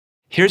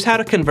Here's how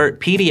to convert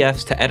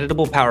PDFs to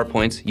editable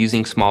PowerPoints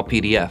using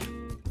Smallpdf.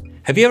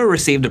 Have you ever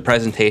received a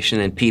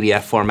presentation in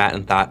PDF format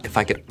and thought, if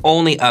I could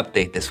only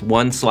update this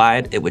one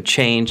slide, it would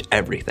change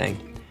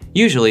everything?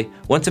 Usually,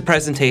 once a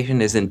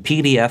presentation is in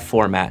PDF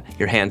format,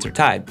 your hands are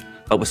tied.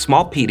 But with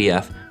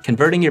Smallpdf,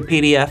 converting your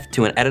PDF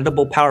to an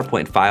editable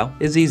PowerPoint file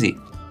is easy.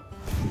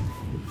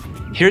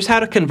 Here's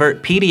how to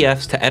convert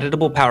PDFs to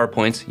editable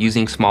PowerPoints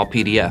using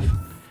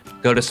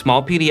Smallpdf. Go to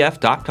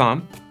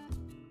smallpdf.com.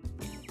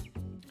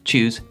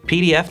 Choose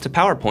PDF to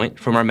PowerPoint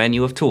from our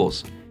menu of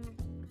tools.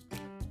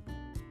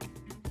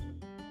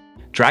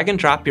 Drag and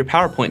drop your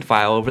PowerPoint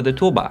file over the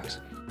toolbox.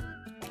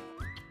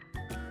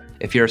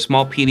 If you're a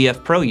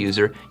Smallpdf PRO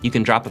user, you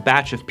can drop a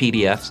batch of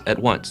PDFs at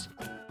once.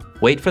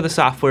 Wait for the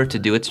software to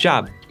do its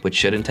job, which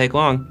shouldn't take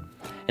long,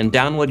 and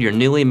download your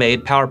newly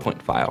made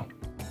PowerPoint file.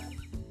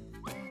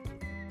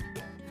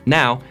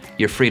 Now,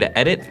 you're free to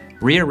edit,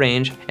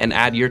 rearrange, and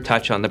add your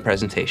touch on the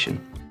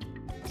presentation.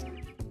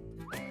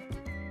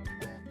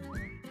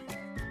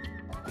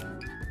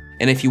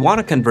 And if you want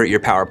to convert your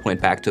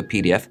PowerPoint back to a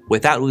PDF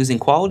without losing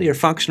quality or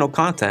functional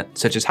content,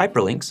 such as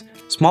hyperlinks,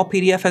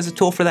 Smallpdf has a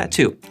tool for that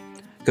too.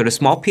 Go to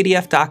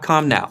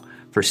smallpdf.com now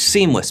for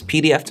seamless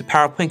PDF to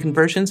PowerPoint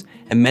conversions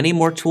and many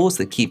more tools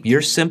that keep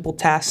your simple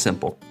tasks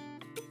simple.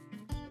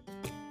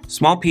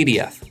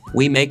 Smallpdf,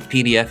 we make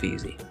PDF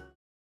easy.